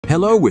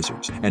Hello,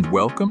 wizards, and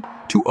welcome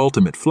to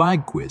Ultimate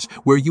Flag Quiz,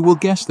 where you will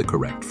guess the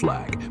correct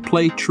flag,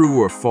 play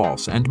true or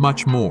false, and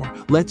much more.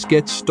 Let's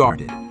get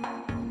started.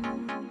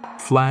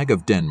 Flag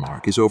of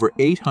Denmark is over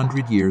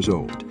 800 years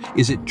old.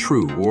 Is it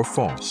true or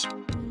false?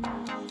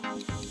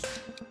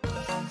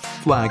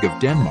 Flag of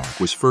Denmark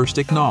was first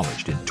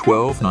acknowledged in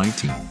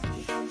 1219.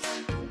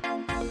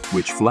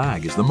 Which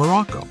flag is the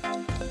Morocco?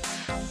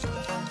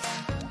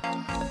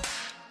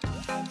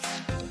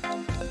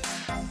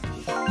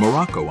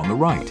 Morocco on the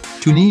right,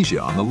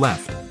 Tunisia on the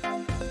left.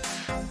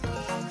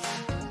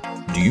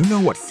 Do you know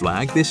what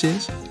flag this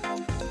is?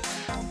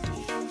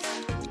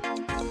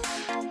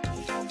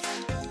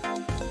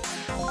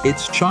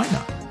 It's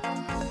China.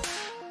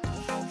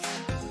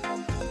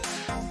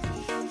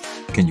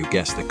 Can you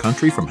guess the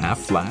country from half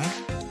flag?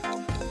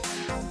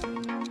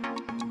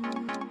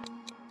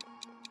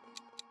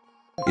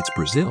 It's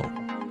Brazil.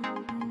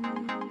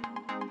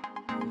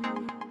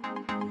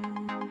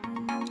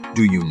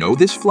 Do you know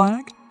this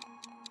flag?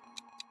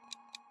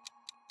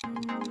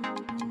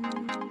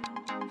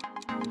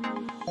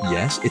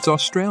 Yes, it's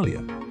Australia.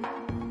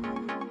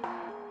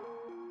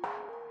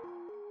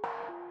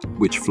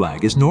 Which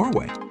flag is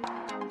Norway?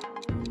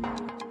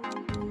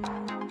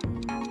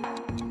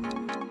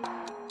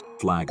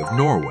 Flag of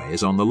Norway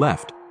is on the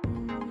left.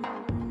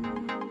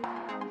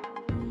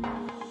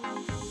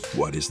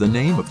 What is the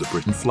name of the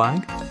Britain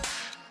flag?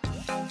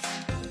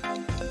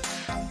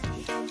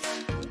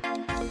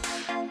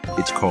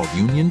 It's called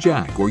Union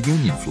Jack or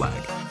Union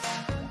flag.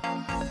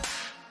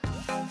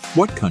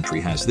 What country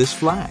has this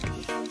flag?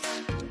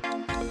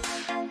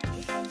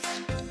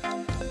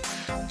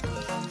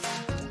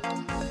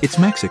 It's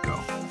Mexico.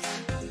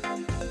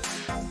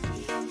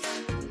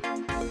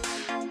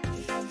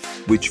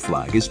 Which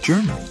flag is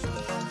Germany?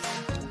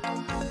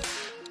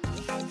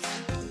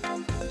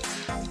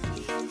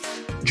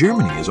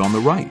 Germany is on the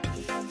right.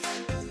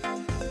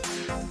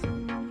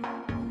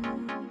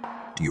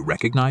 Do you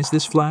recognize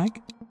this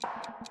flag?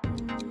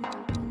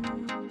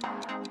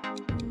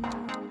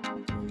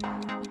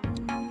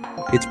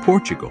 It's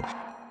Portugal.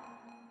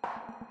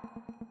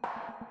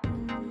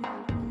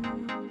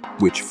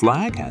 Which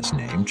flag has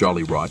name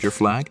Jolly Roger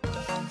flag?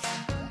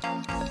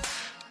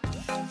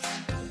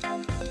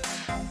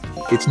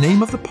 It's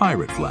name of the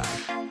pirate flag.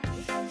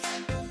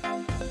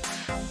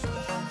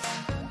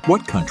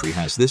 What country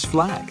has this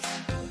flag?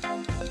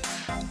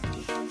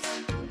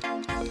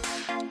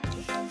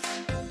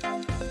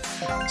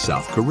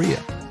 South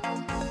Korea.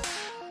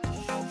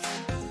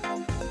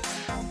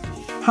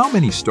 How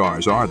many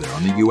stars are there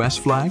on the US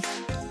flag?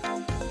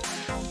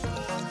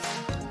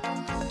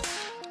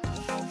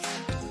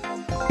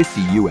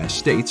 50 US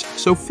states,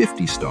 so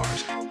 50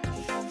 stars.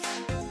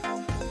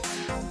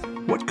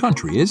 What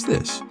country is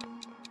this?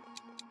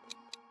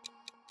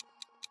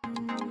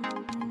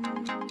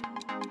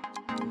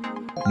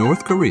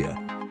 North Korea.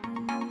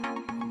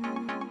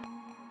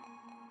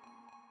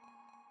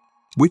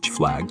 Which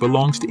flag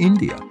belongs to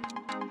India?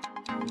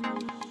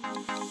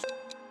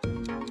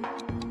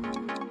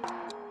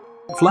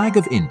 Flag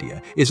of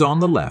India is on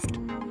the left.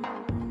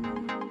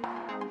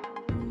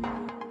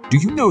 Do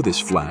you know this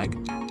flag?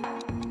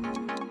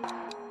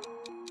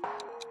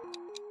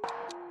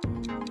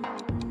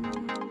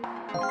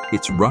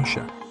 It's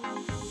Russia.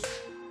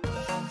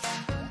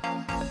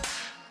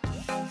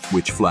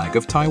 Which flag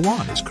of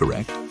Taiwan is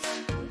correct?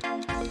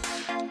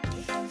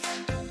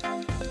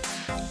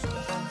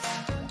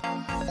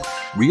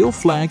 Real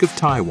flag of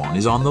Taiwan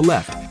is on the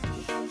left.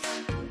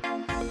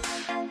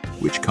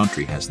 Which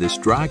country has this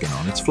dragon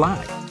on its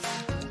flag?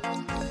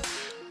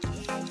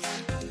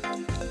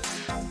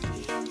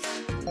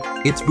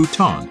 It's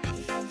Bhutan.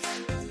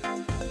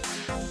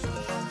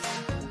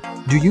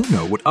 Do you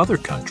know what other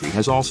country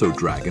has also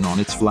dragon on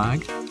its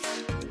flag?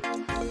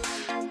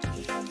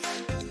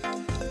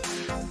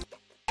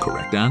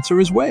 Correct answer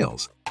is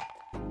Wales.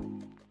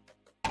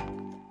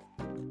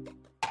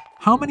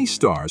 How many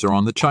stars are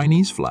on the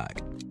Chinese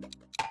flag?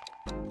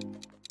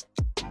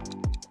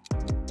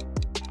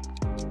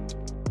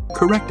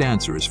 Correct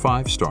answer is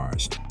 5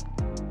 stars.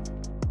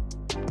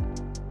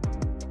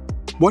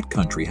 What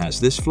country has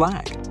this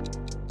flag?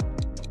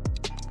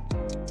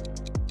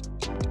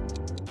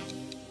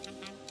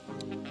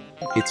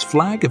 It's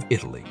flag of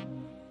Italy.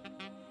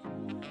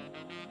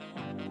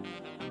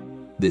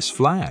 This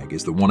flag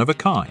is the one of a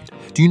kind.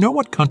 Do you know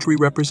what country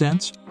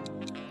represents?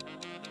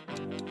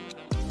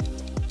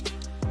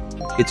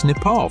 It's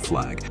Nepal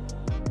flag.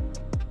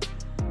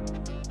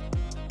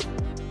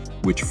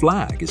 Which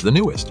flag is the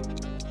newest?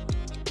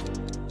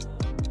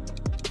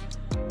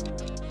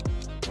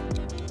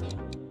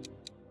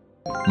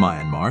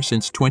 Myanmar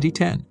since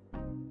 2010.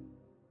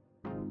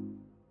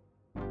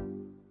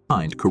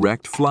 Find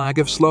correct flag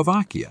of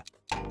Slovakia.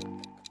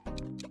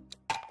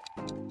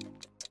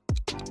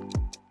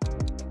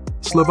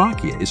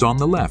 Slovakia is on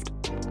the left.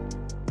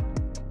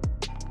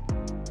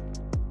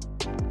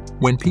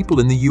 When people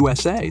in the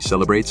USA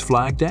celebrates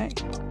Flag Day.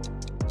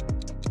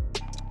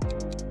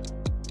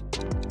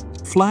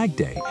 Flag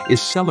Day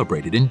is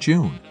celebrated in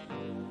June.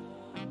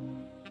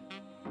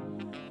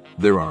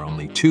 There are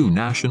only 2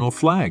 national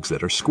flags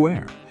that are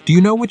square. Do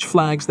you know which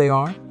flags they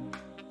are?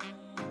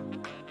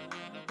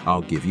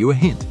 I'll give you a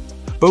hint.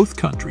 Both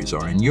countries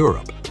are in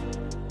Europe.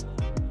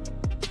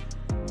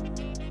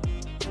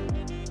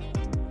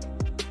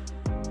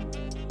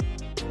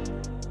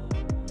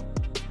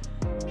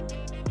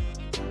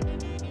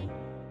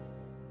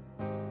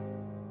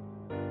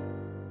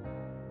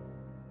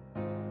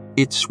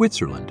 It's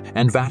Switzerland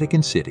and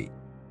Vatican City.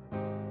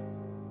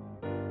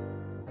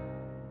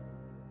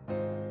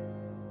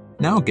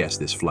 Now guess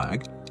this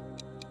flag.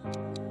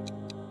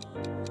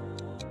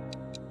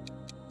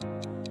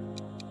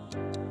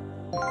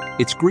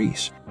 It's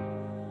Greece.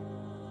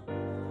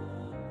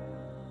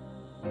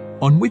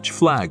 On which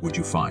flag would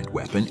you find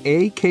weapon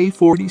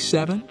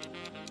AK-47?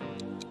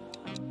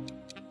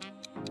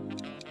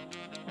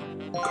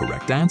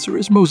 Correct answer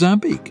is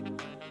Mozambique.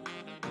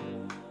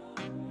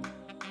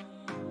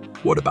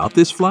 What about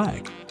this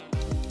flag?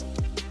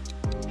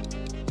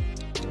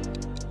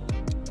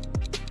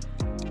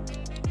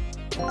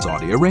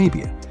 Saudi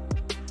Arabia.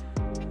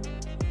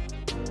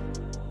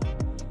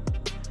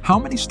 How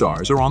many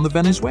stars are on the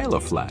Venezuela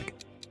flag?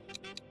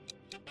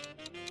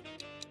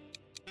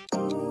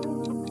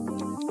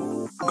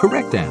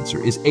 Correct answer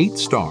is 8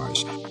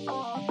 stars.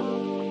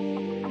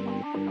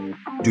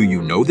 Do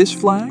you know this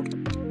flag?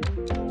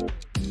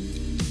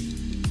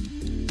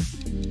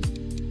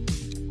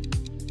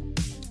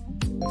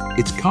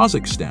 It's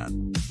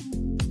Kazakhstan.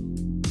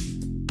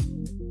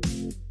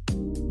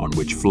 On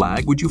which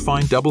flag would you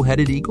find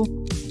double-headed eagle?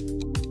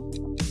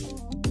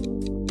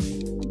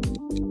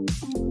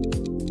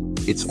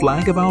 It's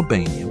flag of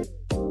Albania.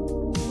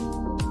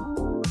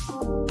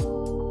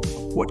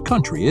 What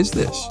country is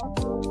this?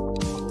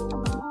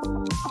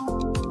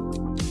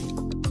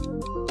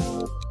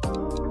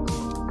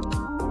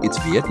 It's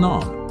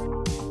Vietnam.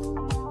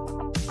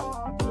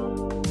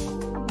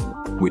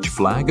 Which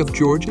flag of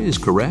Georgia is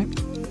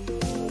correct?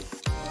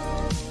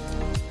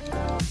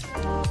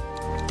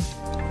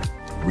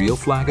 Real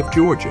flag of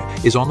Georgia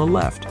is on the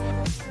left.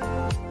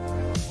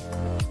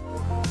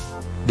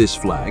 This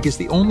flag is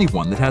the only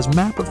one that has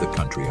map of the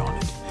country on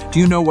it. Do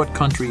you know what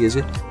country is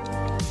it?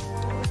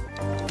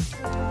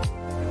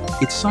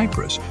 It's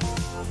Cyprus.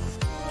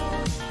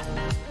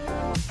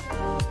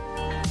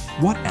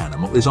 What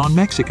animal is on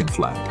Mexican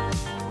flag?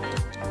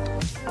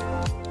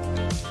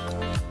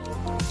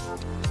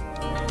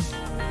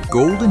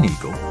 Golden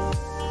eagle.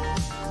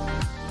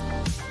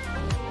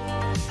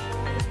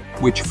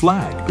 Which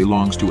flag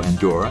belongs to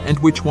Andorra and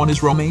which one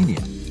is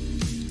Romania?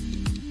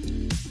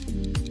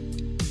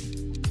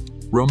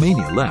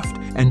 Romania left,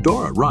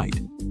 Andorra right.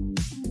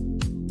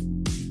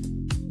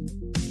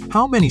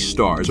 How many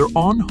stars are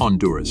on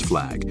Honduras'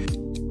 flag?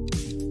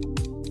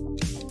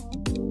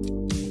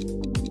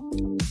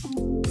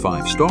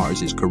 5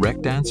 stars is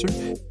correct answer.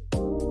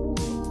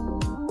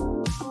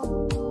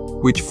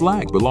 Which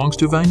flag belongs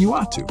to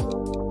Vanuatu?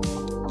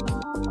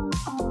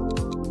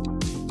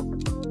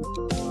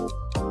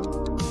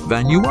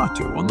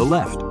 Vanuatu on the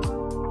left.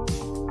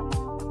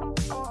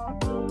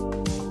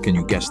 Can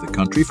you guess the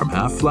country from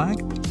half flag?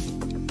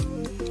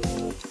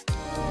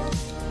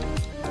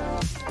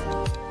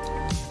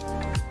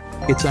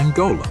 It's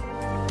Angola.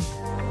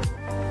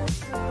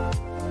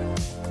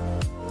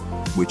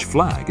 Which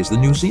flag is the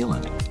New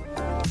Zealand?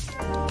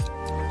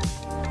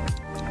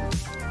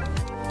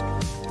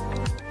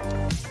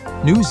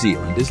 New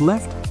Zealand is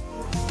left.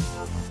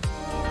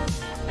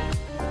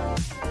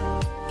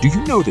 Do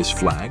you know this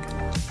flag?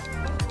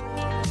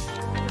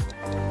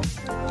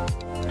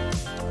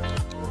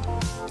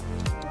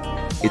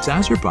 It's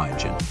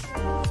Azerbaijan.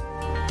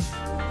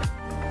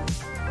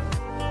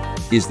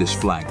 Is this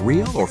flag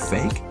real or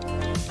fake?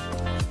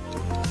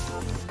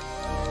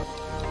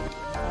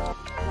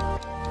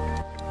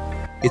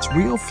 It's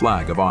real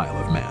flag of Isle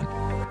of Man.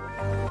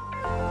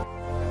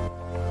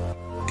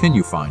 Can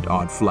you find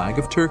odd flag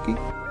of Turkey?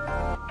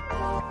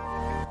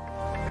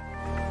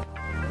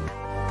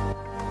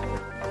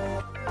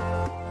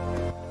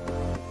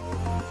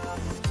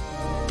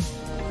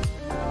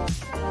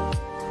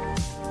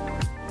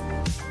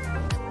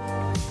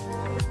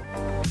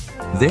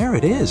 There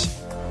it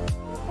is.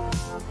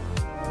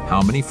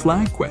 How many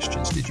flag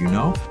questions did you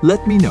know?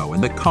 Let me know in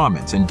the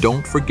comments and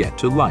don't forget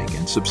to like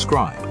and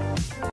subscribe.